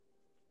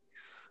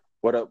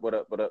What up, what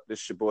up, what up?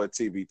 This your boy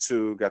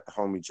TB2. Got the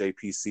homie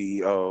JP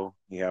CEO.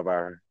 You have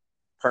our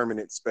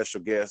permanent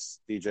special guest,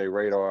 DJ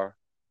Raydar,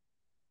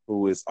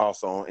 who is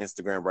also on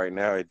Instagram right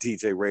now at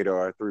DJ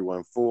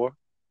Raydar314.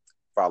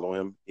 Follow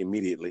him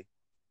immediately.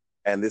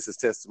 And this is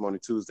Testimony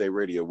Tuesday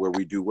Radio, where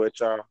we do what,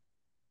 y'all?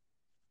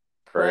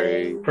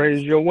 Pray.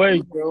 Praise your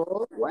way.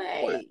 Your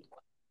way.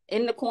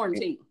 In the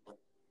quarantine.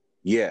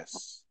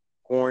 Yes.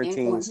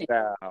 Quarantine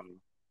style,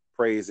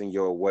 praising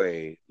your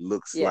way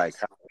looks like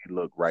how we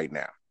look right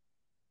now.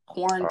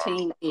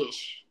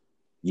 Quarantine-ish.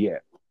 Yeah.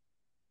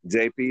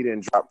 JP then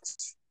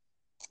dropped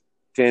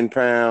 10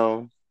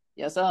 pounds.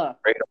 Yes, sir.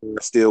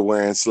 Still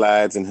wearing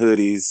slides and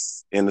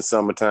hoodies in the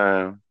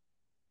summertime.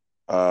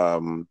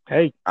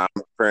 Hey, I'm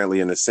currently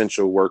an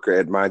essential worker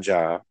at my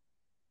job.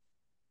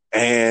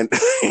 And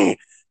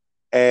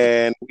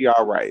and we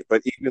are right.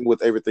 But even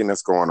with everything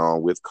that's going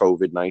on with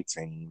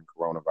COVID-19,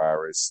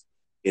 coronavirus,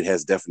 it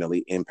has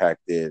definitely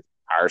impacted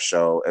our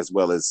show as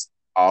well as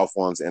all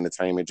forms of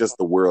entertainment, just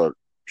the world,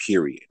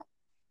 period.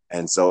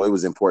 And so it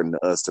was important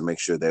to us to make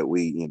sure that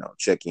we,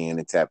 check in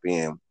and tap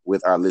in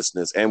with our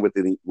listeners and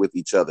with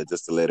each other,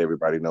 just to let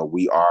everybody know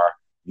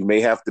you may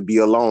have to be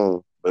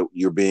alone, but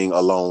you're being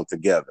alone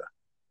together.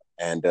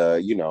 And,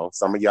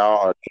 some of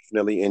y'all are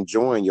definitely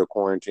enjoying your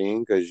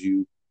quarantine because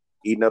you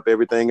eating up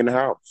everything in the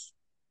house.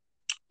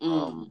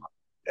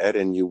 That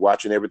and you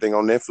watching everything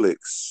on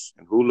Netflix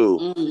and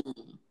Hulu,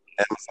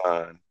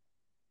 Amazon.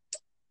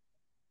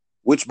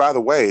 Which, by the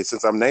way,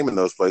 since I'm naming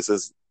those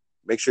places,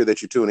 make sure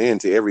that you tune in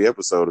to every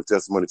episode of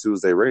Testimony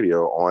Tuesday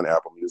Radio on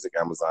Apple Music,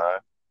 Amazon,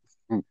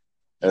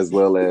 as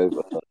well as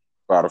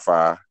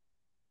Spotify,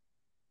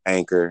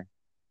 Anchor.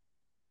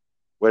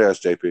 What else,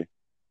 JP?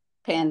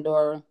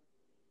 Pandora.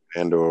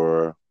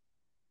 Anchor.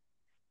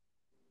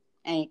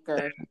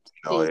 And,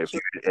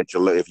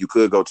 if you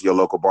could go to your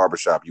local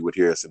barbershop, you would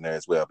hear us in there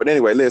as well. But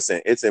anyway,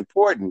 listen, it's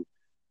important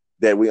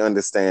that we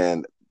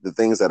understand the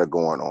things that are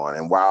going on.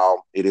 And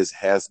while it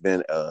has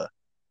been a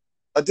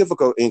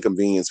difficult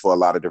inconvenience for a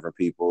lot of different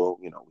people,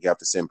 we have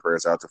to send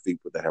prayers out to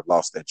people that have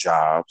lost their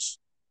jobs.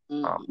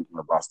 Have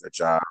lost their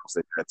jobs.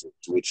 They've had to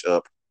switch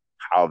up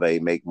how they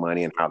make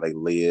money and how they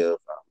live,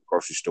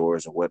 grocery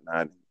stores and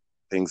whatnot,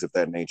 things of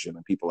that nature.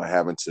 And people are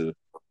having to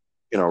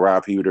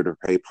rob Peter to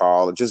pay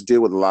Paul and just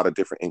deal with a lot of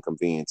different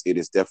inconvenience. It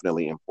is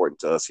definitely important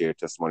to us here at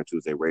Testimony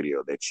Tuesday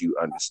Radio that you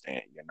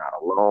understand you're not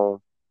alone.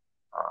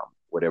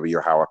 Whatever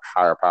your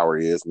higher power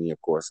is, me,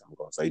 of course, I'm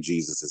going to say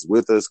Jesus is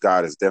with us.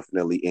 God is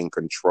definitely in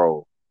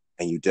control.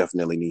 And you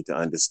definitely need to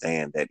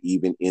understand that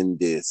even in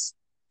this,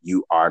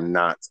 you are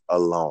not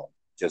alone.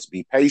 Just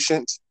be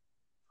patient,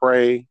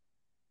 pray,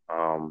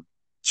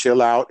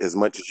 chill out as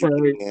much as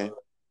you can.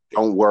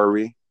 Don't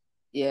worry.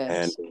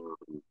 Yes.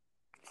 And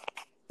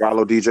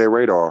follow DJ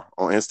Raydar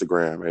on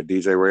Instagram at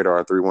DJ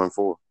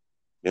Raydar314.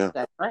 Yeah.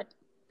 That's right.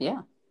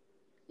 Yeah.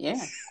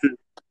 Yeah.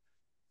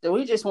 So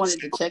we just wanted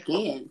to check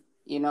in,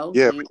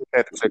 Yeah, we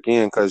had to check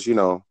in because,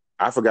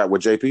 I forgot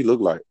what JP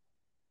looked like.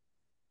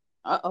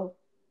 Uh-oh.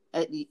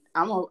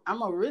 I'm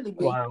gonna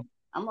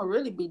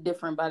really be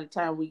different by the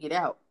time we get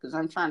out because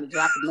I'm trying to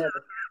drop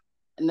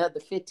another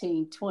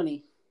 15,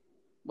 20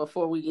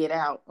 before we get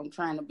out. I'm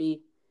trying to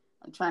be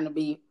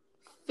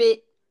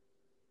fit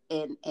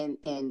and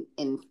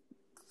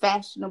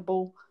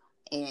fashionable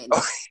and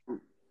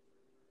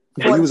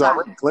he was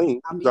already clean.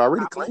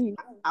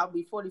 I'll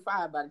be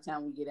 45 by the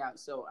time we get out,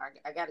 so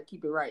I got to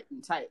keep it right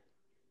and tight.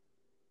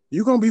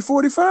 You gonna be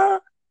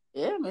 45?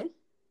 Yeah, man.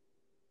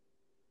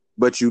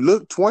 But you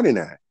look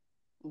 29.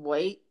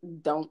 Wait,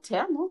 don't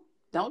tell them.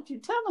 Don't you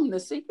tell them the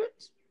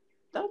secrets.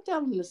 Don't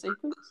tell them the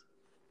secrets.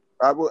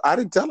 I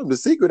didn't tell him the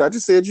secret. I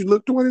just said you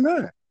look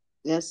 29.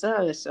 Yes,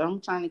 sir. So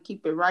I'm trying to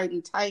keep it right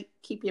and tight.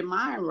 Keep your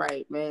mind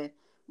right, man.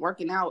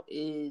 Working out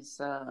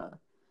is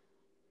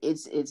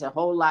it's a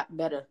whole lot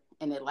better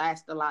and it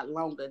lasts a lot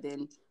longer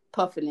than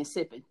puffing and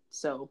sipping.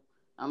 So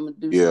I'm gonna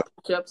do some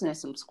push-ups and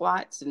some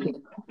squats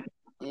and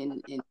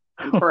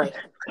pray.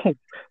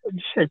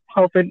 Say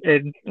puffing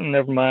and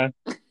never mind.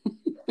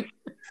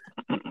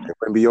 It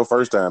wouldn't be your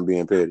first time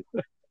being petty.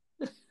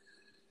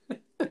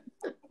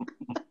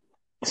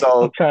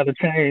 So I'm trying to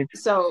change.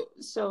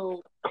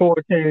 So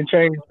quarantine and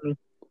change.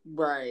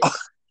 Right.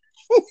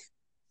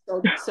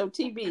 So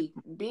TB,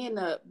 being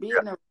a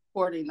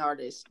recording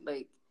artist,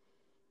 like,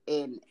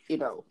 and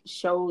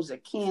shows are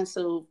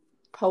canceled,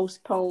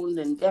 postponed,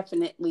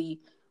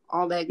 indefinitely,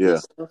 all that good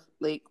stuff.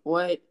 Like,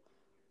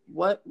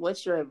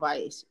 what's your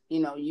advice?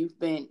 You've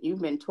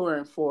been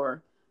touring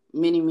for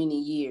many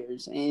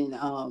years, and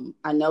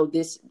I know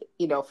this,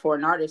 for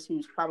an artist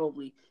who's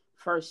probably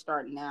first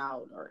starting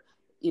out or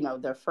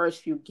their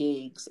first few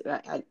gigs,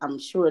 I'm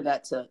sure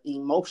that's an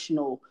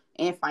emotional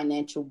and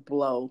financial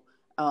blow.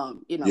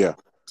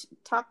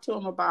 Talk to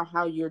them about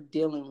how you're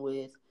dealing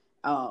with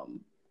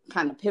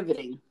kind of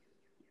pivoting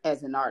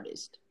as an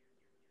artist.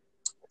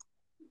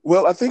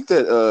 Well, I think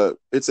that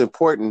it's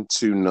important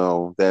to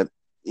know that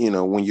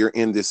when you're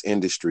in this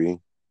industry,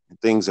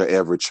 things are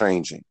ever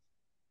changing.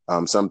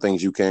 Some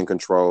things you can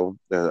control,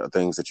 there are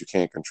things that you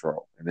can't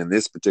control. And in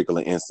this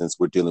particular instance,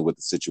 we're dealing with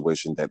a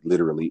situation that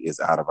literally is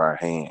out of our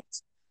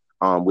hands.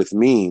 With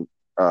me,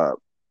 uh,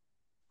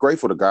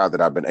 grateful to God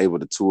that I've been able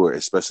to tour,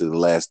 especially the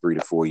last 3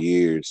 to 4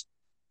 years,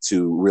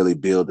 to really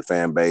build the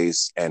fan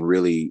base and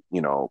really,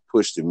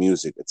 push the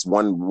music. It's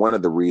one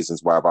of the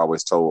reasons why I've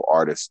always told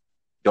artists,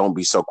 don't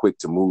be so quick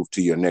to move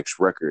to your next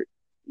record.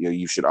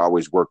 You should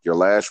always work your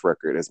last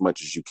record as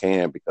much as you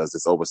can, because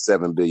it's over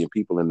 7 billion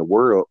people in the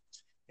world,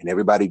 and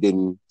everybody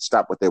didn't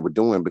stop what they were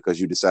doing because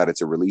you decided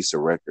to release a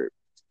record.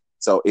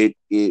 So it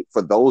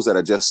for those that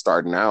are just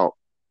starting out,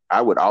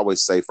 I would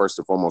always say, first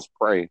and foremost,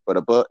 pray.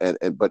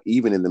 But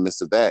even in the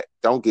midst of that,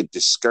 don't get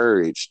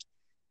discouraged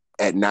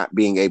at not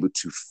being able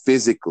to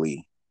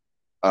physically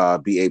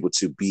be able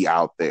to be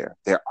out there.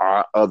 There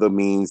are other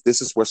means.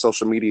 This is where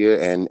social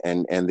media and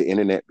the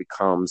internet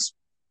becomes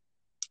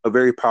a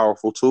very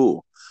powerful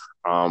tool.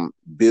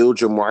 Build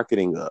your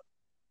marketing up.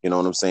 You know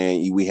what I'm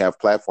saying? We have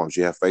platforms.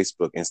 You have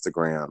Facebook,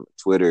 Instagram,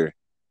 Twitter,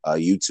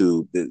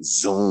 YouTube,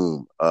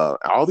 Zoom,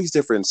 all these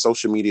different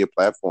social media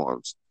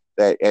platforms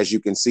that, as you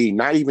can see,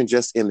 not even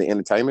just in the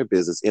entertainment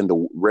business, in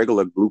the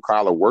regular blue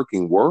collar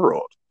working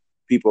world,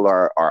 people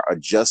are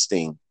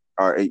adjusting,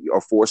 are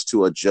forced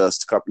to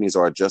adjust. Companies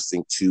are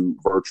adjusting to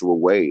virtual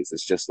ways.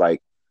 It's just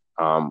like,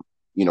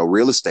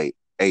 real estate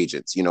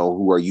agents,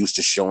 who are used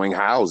to showing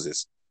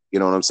houses. You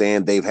know what I'm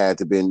saying? They've had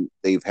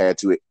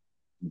to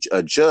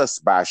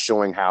adjust by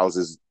showing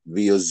houses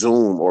via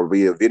Zoom or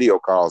via video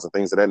calls and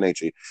things of that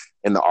nature.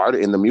 In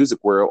the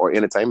music world or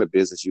entertainment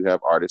business, you have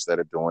artists that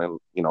are doing,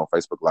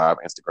 Facebook Live,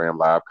 Instagram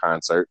Live,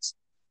 concerts,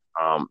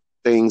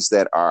 things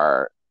that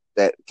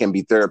can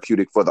be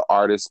therapeutic for the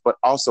artist, but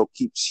also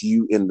keeps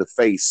you in the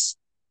face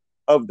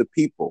of the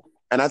people.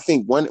 And I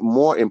think one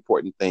more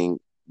important thing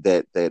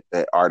that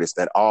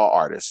all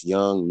artists,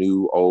 young,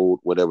 new, old,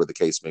 whatever the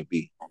case may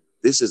be,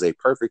 this is a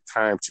perfect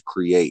time to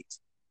create.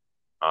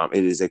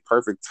 It is a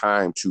perfect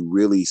time to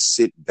really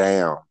sit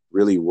down,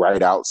 really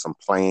write out some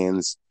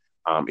plans.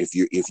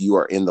 If you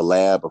are in the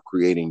lab of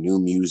creating new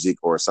music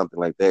or something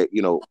like that,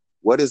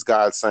 what is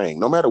God saying?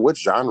 No matter what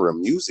genre of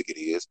music it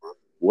is,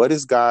 what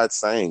is God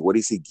saying? What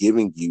is he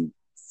giving you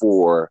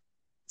for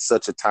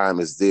such a time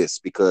as this?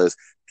 Because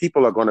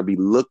people are going to be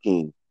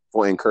looking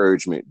for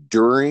encouragement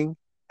during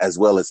as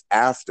well as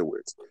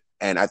afterwards.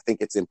 And I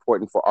think it's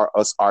important for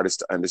us artists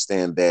to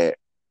understand that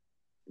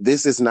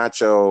this is not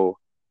your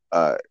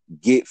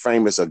get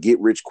famous or get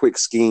rich quick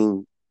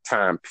scheme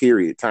time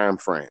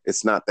frame.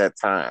 It's not that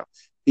time.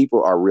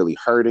 People are really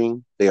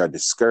hurting. They are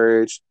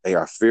discouraged. They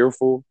are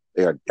fearful.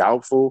 They are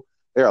doubtful.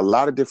 There are a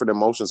lot of different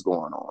emotions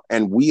going on.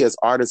 And we as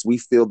artists, we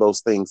feel those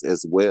things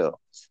as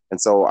well.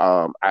 And so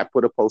I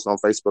put a post on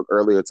Facebook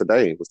earlier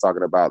today, was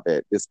talking about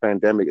that this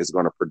pandemic is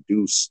going to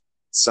produce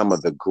some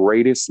of the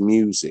greatest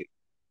music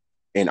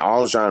in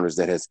all genres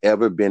that has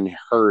ever been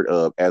heard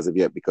of as of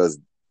yet, because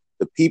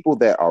the people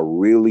that are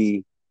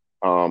really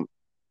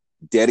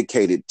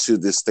dedicated to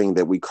this thing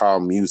that we call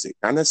music,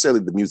 not necessarily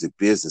the music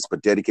business,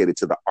 but dedicated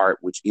to the art,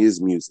 which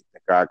is music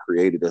that God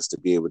created us to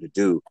be able to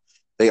do.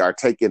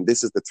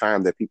 This is the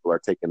time that people are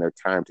taking their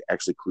time to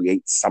actually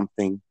create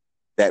something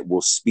that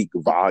will speak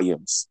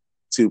volumes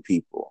to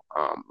people.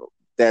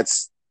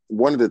 That's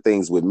one of the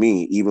things with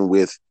me, even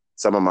with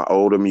some of my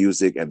older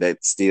music, and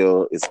that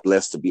still is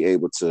blessed to be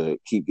able to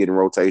keep getting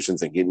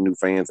rotations and getting new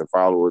fans and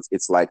followers.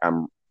 It's like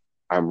I'm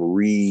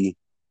kind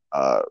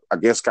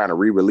of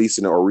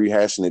re-releasing it or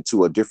rehashing it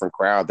to a different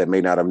crowd that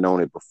may not have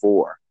known it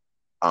before.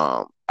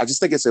 I just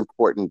think it's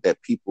important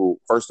that people,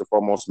 first and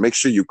foremost, make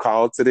sure you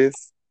call to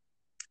this,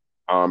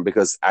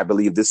 because I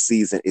believe this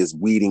season is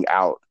weeding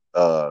out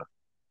the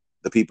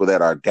people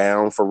that are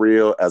down for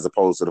real, as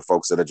opposed to the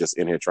folks that are just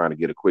in here trying to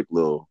get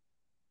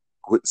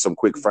some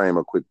quick fame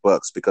or quick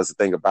bucks. Because the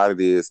thing about it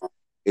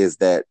is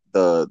that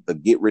the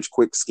get rich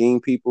quick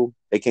scheme people,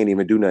 they can't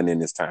even do nothing in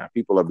this time.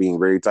 People are being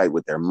very tight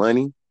with their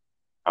money.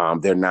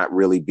 They're not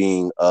really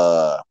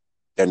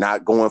they're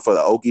not going for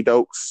the okie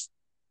dokes.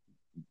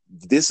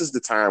 This is the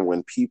time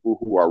when people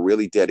who are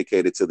really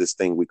dedicated to this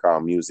thing we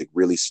call music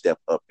really step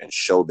up and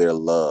show their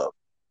love,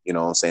 you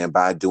know what I'm saying,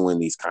 by doing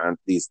these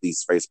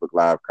Facebook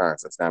Live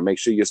concerts. Now, make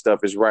sure your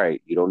stuff is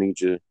right. You don't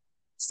need your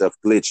stuff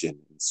glitching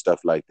and stuff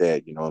like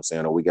that, you know what I'm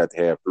saying? Or we got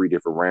to have 3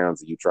 different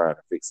rounds of you trying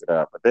to fix it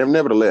up. But then,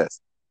 nevertheless,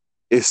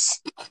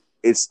 it's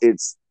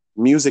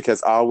music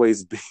has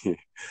always been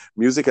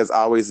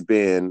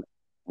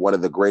one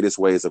of the greatest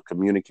ways of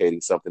communicating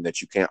something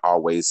that you can't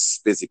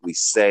always physically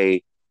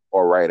say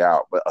or write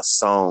out. But a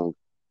song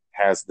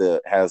has the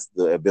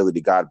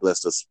ability. God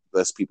bless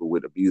people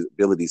with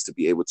abilities to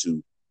be able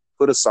to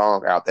put a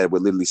song out that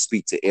would literally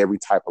speak to every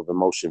type of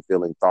emotion,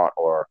 feeling, thought,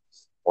 or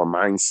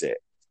mindset.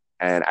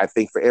 And I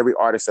think for every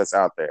artist that's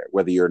out there,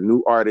 whether you're a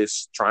new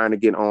artist trying to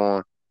get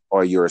on,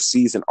 or you're a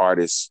seasoned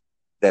artist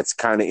that's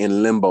kind of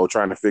in limbo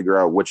trying to figure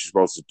out what you're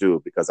supposed to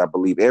do, because I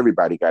believe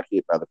everybody got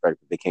hit by the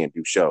fact that they can't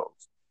do shows.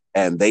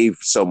 And they've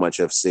so much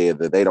have said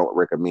that they don't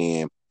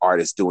recommend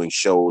artists doing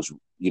shows,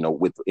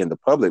 in the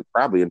public,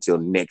 probably until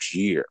next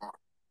year.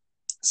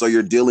 So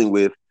you're dealing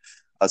with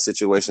a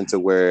situation to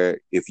where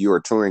if you're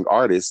a touring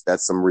artist,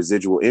 that's some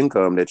residual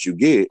income that you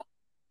get,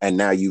 and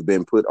now you've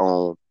been put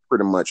on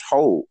pretty much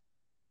hold.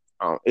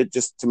 It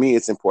just, to me,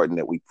 it's important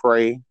that we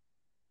pray,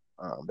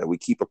 that we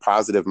keep a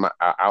positive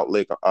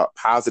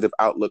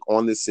outlook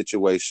on this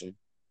situation,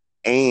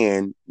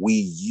 and we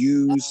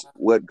use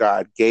what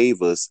God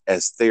gave us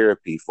as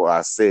therapy for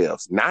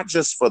ourselves, not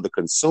just for the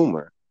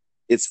consumer.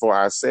 It's for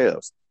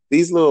ourselves.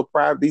 These little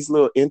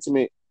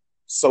intimate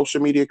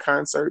social media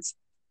concerts,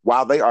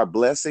 while they are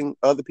blessing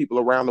other people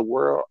around the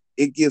world,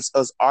 it gives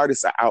us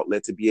artists an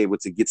outlet to be able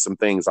to get some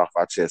things off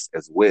our chest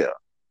as well.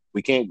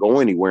 We can't go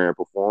anywhere and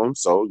perform,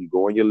 so you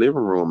go in your living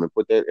room and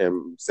put that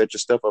and set your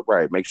stuff up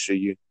right. Make sure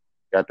you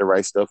got the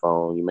right stuff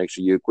on. You make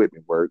sure your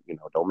equipment work.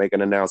 Don't make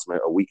an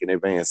announcement a week in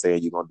advance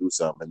saying you're gonna do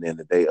something, and then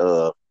the day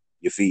of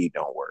your feed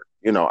don't work.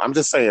 I'm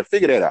just saying,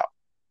 figure that out.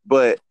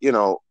 But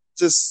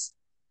just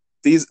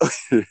these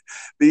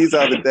these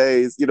are the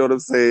days. You know what I'm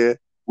saying?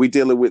 We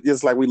dealing with,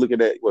 just like we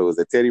looking at, what was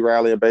it, Teddy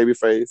Riley and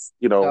Babyface.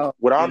 With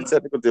all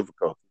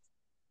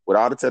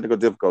the technical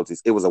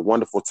difficulties, it was a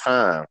wonderful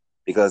time,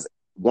 because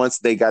once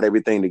they got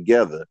everything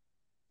together,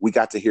 we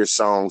got to hear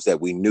songs that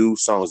we knew,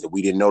 songs that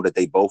we didn't know that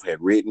they both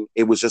had written.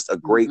 It was just a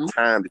great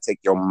time to take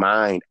your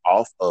mind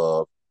off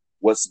of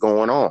what's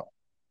going on.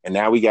 And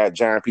now we got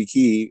John P.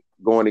 Key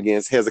going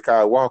against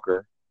Hezekiah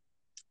Walker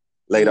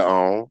later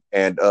on.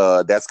 And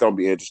that's going to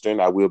be interesting.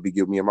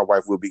 Me and my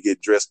wife will be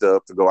getting dressed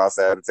up to go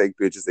outside and take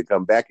pictures and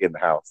come back in the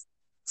house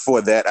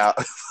for that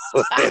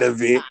for that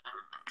event.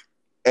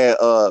 And,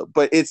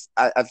 but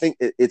I think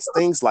it's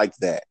things like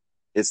that.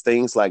 It's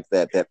things like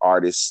that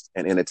artists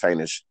and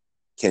entertainers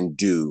can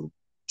do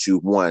to,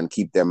 one,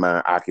 keep their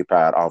mind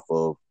occupied off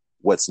of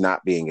what's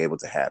not being able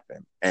to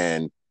happen.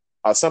 And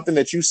something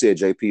that you said,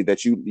 JP, that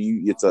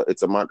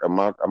it's a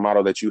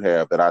motto that you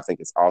have that I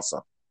think is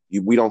awesome.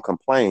 We don't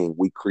complain,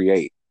 we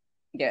create.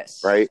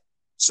 Yes. Right.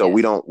 So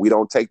yes. we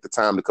don't take the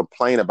time to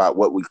complain about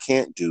what we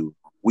can't do.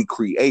 We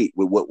create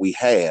with what we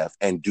have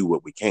and do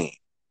what we can.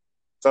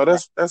 So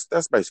that's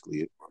basically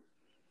it.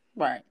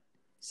 Right.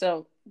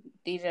 So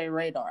DJ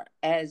Raydar,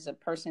 as a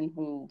person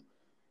who,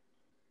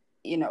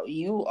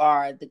 you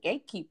are the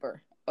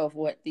gatekeeper of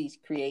what these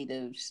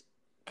creatives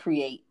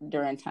create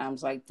during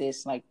times like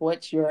this. Like,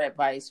 what's your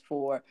advice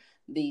for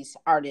these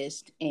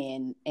artists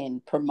and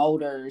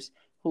promoters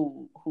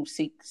who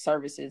seek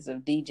services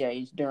of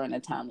DJs during a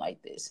time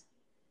like this?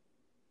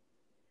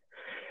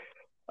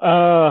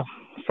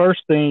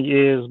 First thing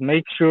is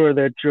make sure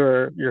that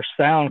your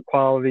sound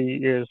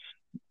quality is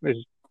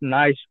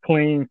nice,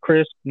 clean,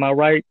 crisp. Am I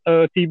right,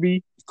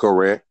 TB?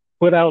 Correct.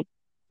 Put out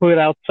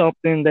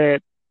something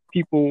that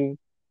people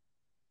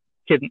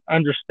can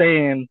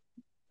understand,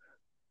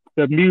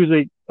 the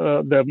music,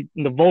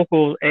 the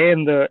vocals,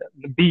 and the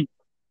beat.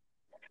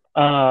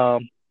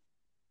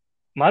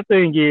 My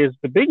thing is,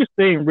 the biggest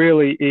thing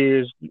really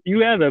is you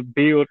got to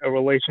build a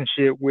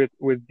relationship with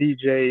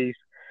DJs,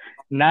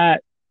 not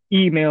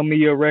email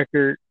me a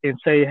record and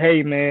say,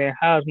 hey man,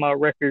 how's my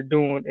record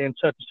doing in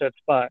such and such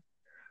spot?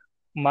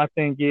 My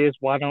thing is,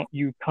 why don't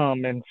you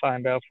come and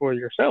find out for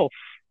yourself?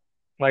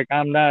 Like,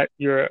 I'm not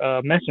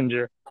your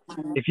messenger.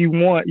 If you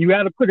want, you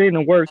got to put in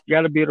the work. You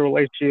got to build a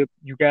relationship.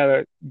 You got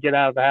to get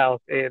out of the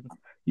house. And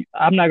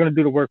I'm not going to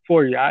do the work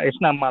for you.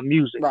 It's not my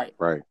music.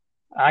 Right.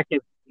 I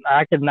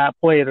could not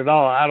play it at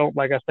all. I don't,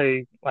 like I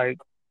say, like,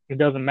 it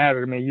doesn't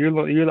matter to me.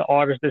 You're the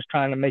artist that's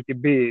trying to make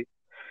it big.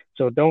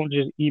 So don't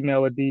just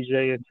email a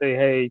DJ and say,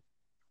 hey,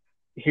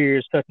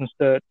 here's such and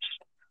such,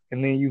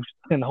 and then you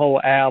send the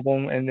whole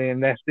album, and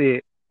then that's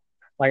it.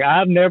 Like,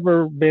 I've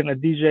never been a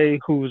DJ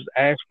who's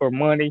asked for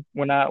money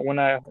when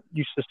I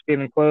used to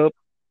spin in clubs.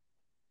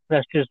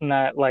 That's just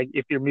not, like,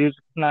 if your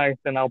music's nice,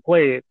 then I'll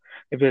play it.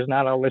 If it's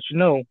not, I'll let you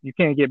know. You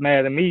can't get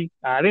mad at me.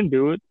 I didn't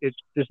do it. It's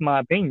just my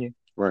opinion.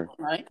 Right.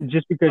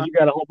 Just because you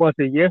got a whole bunch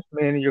of yes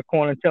men in your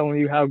corner telling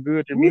you how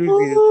good your music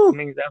is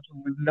means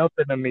absolutely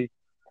nothing to me.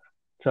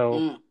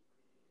 So,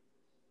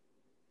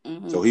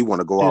 so he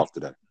want to go off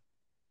today.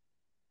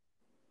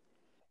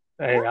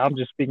 Hey, I'm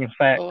just speaking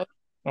facts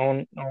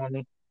on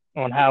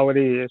how it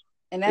is.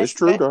 And that's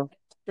true, though.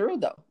 True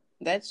though.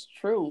 That's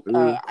true.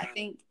 I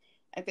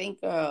think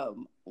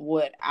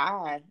what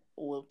I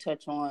will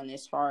touch on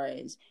as far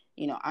as,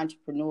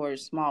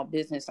 entrepreneurs, small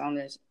business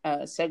owners,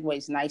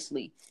 segues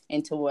nicely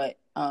into what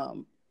DJ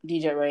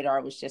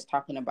Raydar was just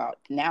talking about.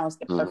 Now is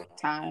the perfect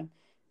time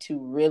to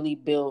really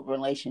build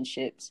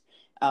relationships.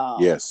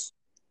 Yes.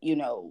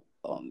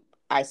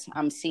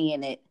 I'm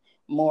seeing it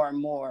more and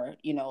more.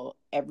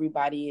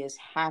 Everybody is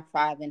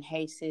high-fiving,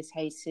 hey sis,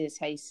 hey sis,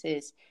 hey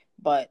sis,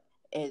 but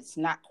it's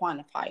not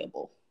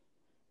quantifiable,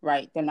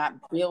 right? They're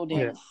not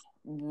building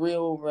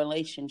real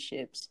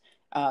relationships.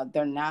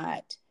 They're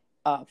not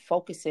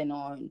focusing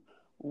on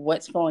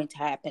what's going to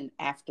happen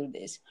after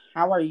this.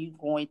 How are you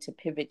going to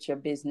pivot your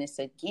business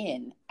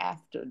again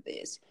after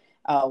this?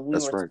 We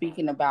were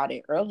speaking about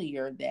it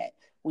earlier, that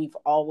we've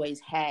always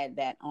had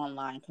that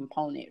online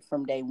component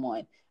from day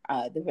one.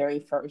 The very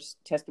first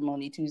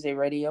Testimony Tuesday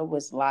Radio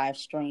was live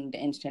streamed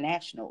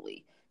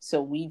internationally.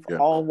 So we've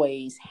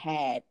always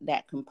had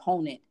that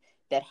component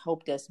that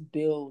helped us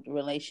build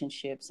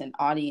relationships and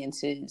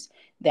audiences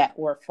that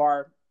were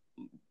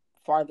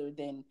farther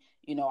than,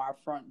 our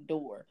front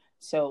door.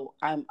 So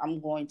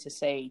I'm going to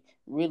say,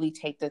 really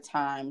take the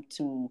time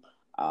to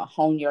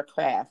hone your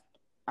craft.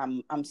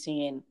 I'm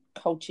seeing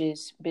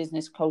coaches,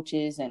 business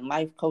coaches, and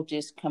life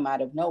coaches come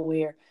out of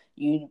nowhere.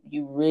 You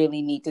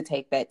really need to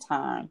take that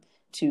time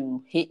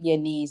to hit your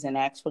knees and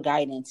ask for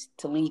guidance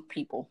to lead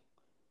people.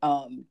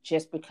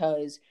 Just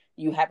because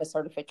you have a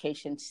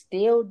certification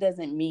still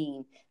doesn't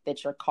mean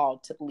that you're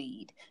called to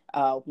lead.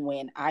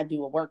 When I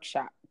do a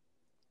workshop,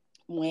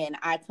 when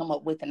I come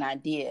up with an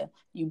idea,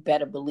 you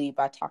better believe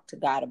I talk to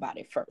God about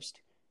it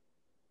first.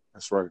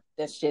 That's right.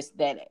 That's just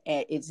that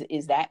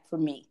is that for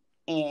me.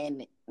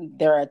 And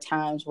there are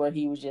times where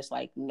he was just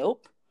like,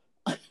 nope,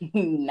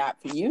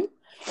 not for you.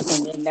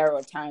 And then there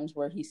were times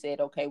where he said,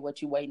 okay,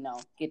 what you waiting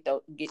on? Get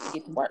to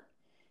work.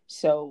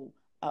 So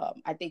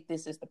I think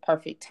this is the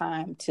perfect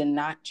time to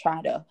not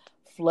try to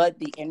flood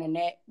the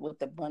internet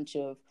with a bunch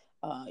of,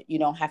 you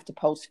don't have to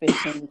post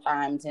 15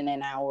 times in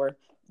an hour.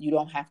 You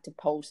don't have to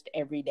post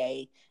every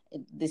day.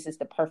 This is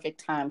the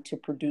perfect time to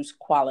produce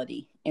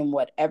quality in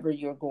whatever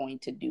you're going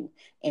to do.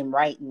 And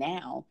right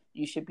now,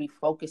 you should be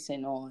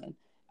focusing on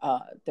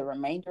the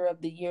remainder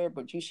of the year,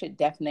 but you should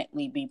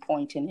definitely be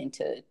pointing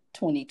into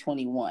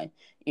 2021.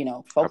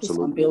 Focus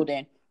Absolutely. on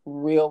building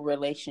real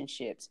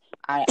relationships.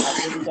 I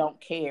really don't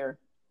care.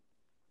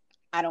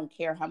 I don't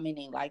care how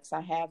many likes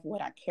I have.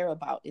 What I care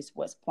about is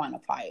what's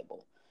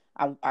quantifiable.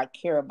 I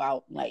care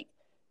about like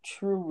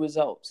true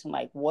results,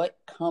 like what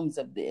comes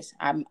of this.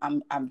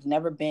 I've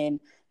never been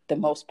the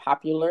most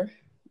popular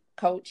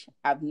coach.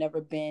 I've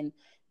never been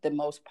the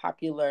most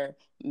popular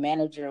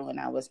manager when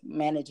I was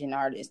managing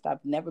artists.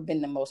 I've never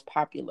been the most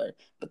popular,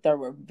 but there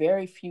were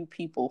very few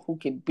people who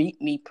could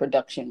beat me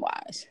production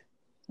wise.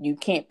 You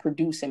can't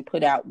produce and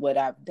put out what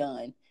I've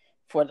done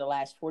for the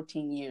last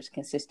 14 years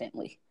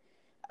consistently.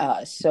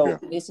 So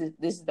this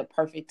is the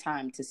perfect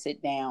time to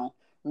sit down,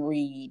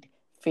 read,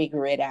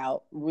 figure it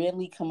out,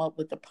 really come up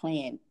with a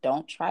plan.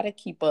 Don't try to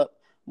keep up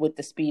with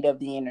the speed of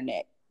the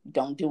internet.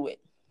 Don't do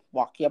it.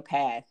 Walk your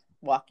path,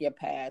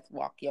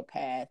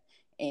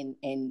 and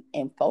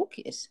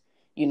focus.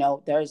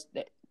 There's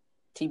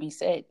TB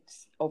said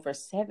over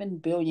 7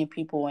 billion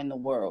people in the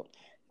world.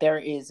 There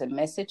is a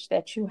message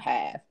that you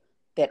have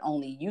that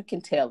only you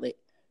can tell it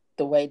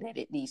the way that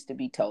it needs to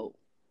be told.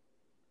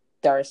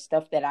 There is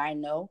stuff that I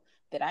know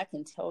that I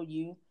can tell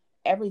you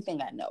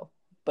everything I know,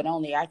 but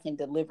only I can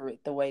deliver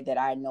it the way that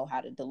I know how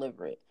to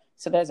deliver it.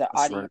 So there's an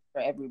audience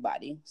for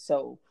everybody.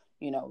 So,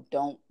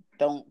 don't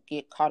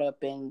get caught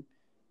up in,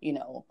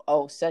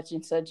 oh, such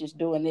and such is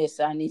doing this,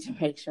 so I need to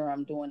make sure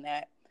I'm doing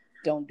that.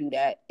 Don't do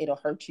that. It'll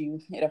hurt you.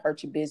 It'll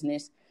hurt your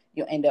business.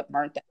 You'll end up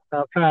burnt out.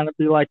 Stop trying to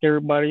be like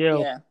everybody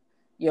else. Yeah.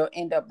 You'll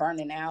end up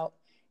burning out,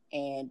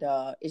 and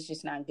it's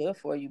just not good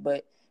for you.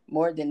 But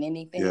more than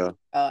anything,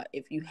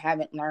 if you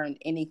haven't learned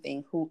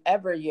anything,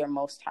 whoever your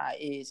most high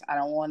is, I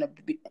don't want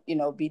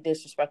to be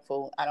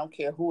disrespectful. I don't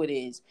care who it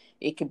is.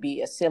 It could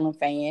be a ceiling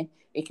fan.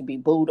 It could be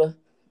Buddha.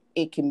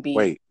 It can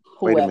be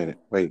Wait a minute.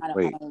 Wait.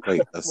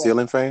 A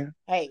ceiling fan?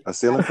 Hey, a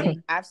ceiling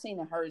fan? I've seen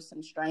and heard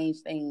some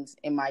strange things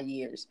in my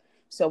years.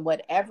 So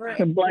whatever,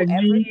 like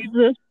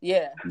Jesus.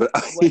 Yeah. But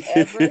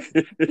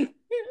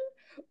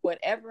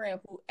whatever and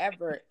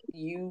whoever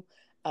you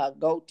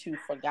go to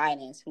for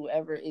guidance,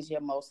 whoever is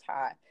your most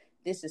high,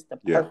 this is the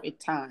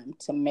perfect time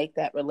to make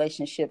that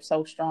relationship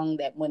so strong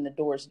that when the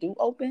doors do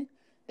open,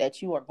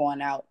 that you are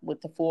going out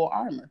with the full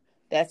armor.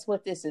 That's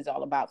what this is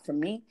all about. For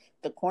me,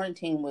 the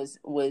quarantine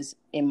was,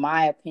 in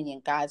my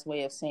opinion, God's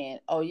way of saying,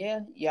 oh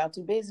yeah, y'all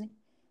too busy?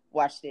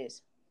 Watch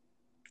this.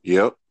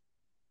 Yep.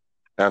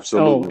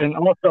 Absolutely. Oh, and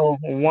also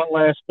one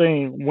last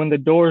thing. When the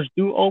doors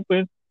do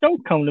open,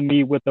 don't come to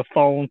me with the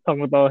phone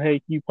talking about, hey,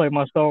 can you play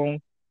my song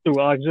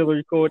through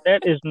auxiliary cord?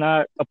 That is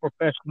not a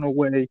professional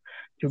way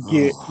to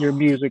get your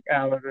music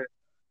out of it.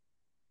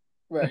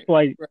 Right. It's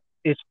like,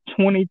 it's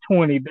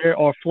 2020. There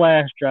are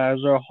flash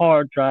drives, there are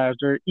hard drives,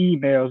 there are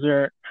emails,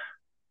 there are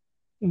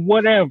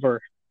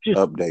whatever. Just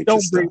update.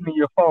 Don't bring me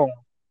your phone.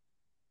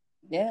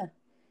 Yeah.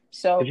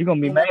 So you're gonna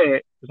be mad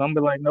because I'm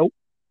gonna be like, nope.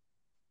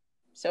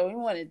 So we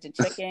wanted to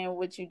check in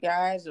with you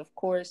guys. Of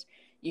course,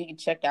 you can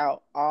check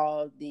out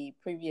all the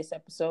previous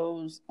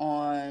episodes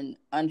on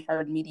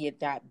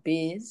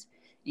unheardmedia.biz.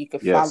 You can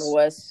follow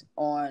us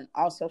on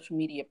all social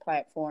media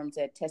platforms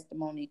at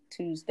Testimony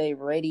Tuesday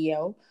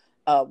Radio.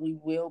 We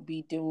will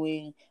be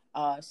doing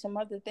some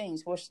other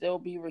things. We'll still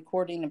be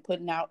recording and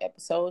putting out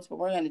episodes, but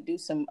we're going to do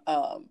some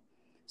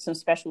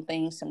special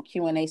things, some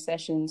Q&A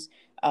sessions,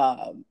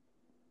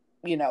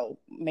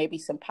 maybe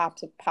some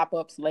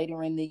pop-ups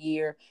later in the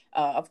year.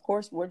 Of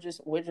course, we're just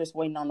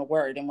waiting on the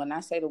word. And when I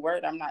say the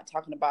word, I'm not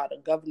talking about a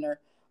governor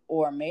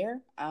or a mayor.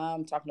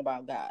 I'm talking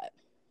about God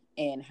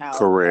and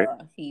how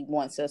he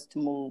wants us to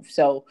move.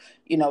 So,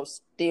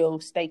 still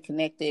stay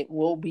connected.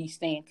 We'll be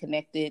staying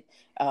connected.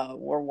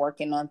 We're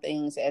working on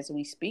things as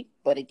we speak.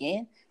 But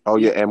again,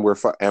 and we're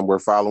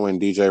following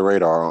DJ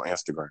Raydar on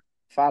Instagram.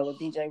 Follow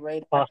DJ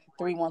Raydar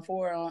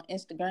 314 on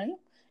Instagram.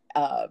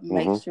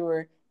 Make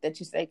sure that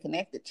you stay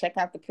connected. Check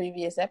out the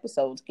previous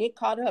episodes. Get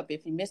caught up.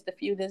 If you missed a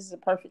few, this is a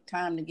perfect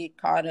time to get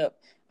caught up.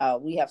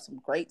 We have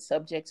some great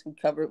subjects we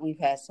covered. We've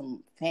had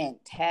some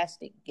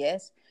fantastic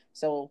guests.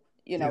 So,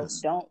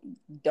 Yes.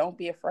 don't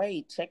be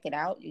afraid. Check it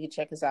out. You can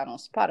check us out on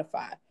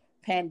Spotify,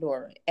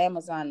 Pandora,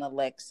 Amazon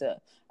Alexa,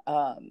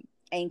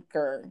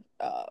 Anchor,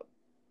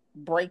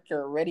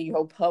 Breaker,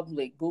 Radio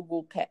Public,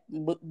 Google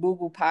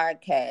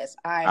Podcasts,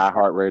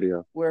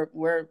 iHeartRadio.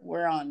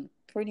 We're on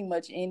pretty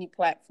much any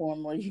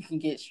platform where you can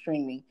get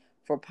streaming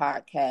for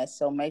podcasts.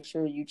 So make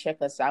sure you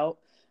check us out.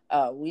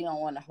 We don't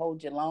want to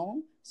hold you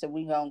long, so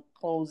we're gonna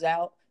close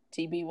out.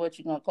 TB, what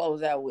you gonna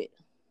close out with?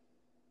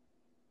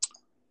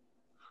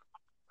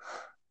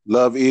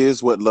 Love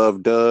is what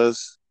love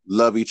does.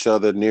 Love each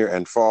other near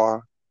and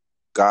far.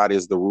 God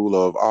is the ruler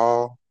of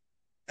all,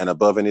 and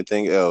above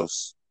anything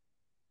else,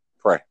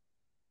 pray.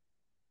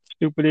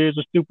 Stupid is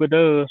or stupid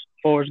does.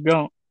 Forrest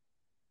Gump.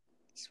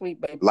 Sweet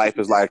baby. Life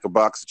is like a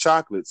box of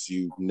chocolates.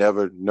 You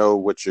never know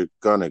what you're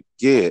gonna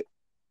get.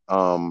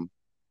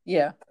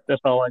 Yeah.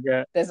 That's all I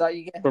got. That's all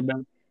you got. For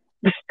them.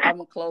 I'm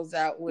gonna close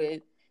out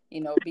with,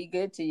 be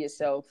good to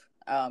yourself.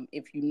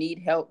 If you need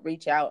help,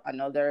 reach out. I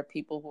know there are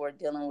people who are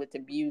dealing with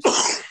abuse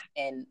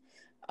and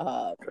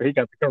he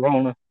got the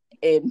corona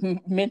and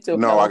mental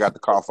no, health. I got the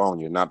cough on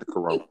you, not the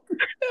corona.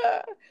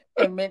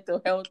 And mental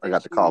health. I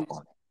got the cough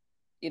on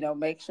you.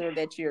 Make sure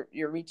that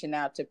you're reaching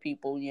out to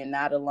people. You're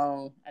not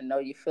alone. I know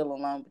you feel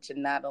alone, but you're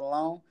not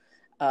alone.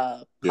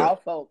 Call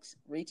folks,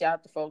 reach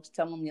out to folks,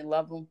 tell them you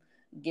love them,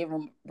 give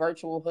them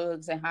virtual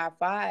hugs and high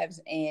fives,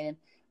 and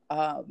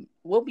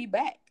we'll be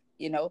back.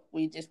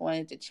 We just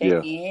wanted to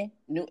check in.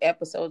 New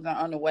episodes are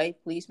on the way.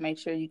 Please make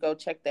sure you go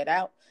check that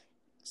out.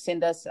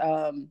 Send us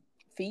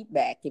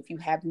feedback. If you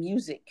have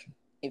music,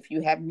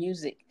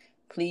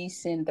 please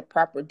send the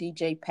proper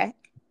DJ pack.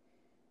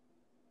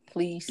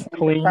 Please send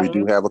we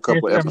do have a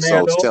couple of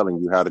episodes telling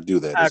you how to do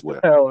that as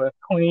well. Tell a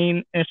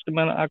clean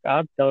instrumental.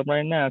 I'll tell it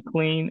right now.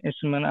 Clean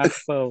instrumental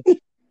acapella.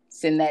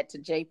 Send that to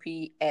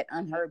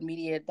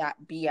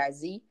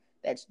jp@unheardmedia.biz.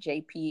 That's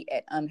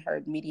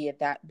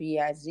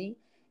jp@unheardmedia.biz.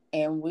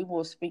 And we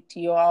will speak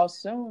to you all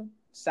soon.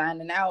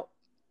 Signing out.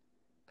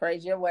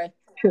 Praise your way.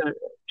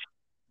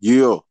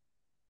 Yeah.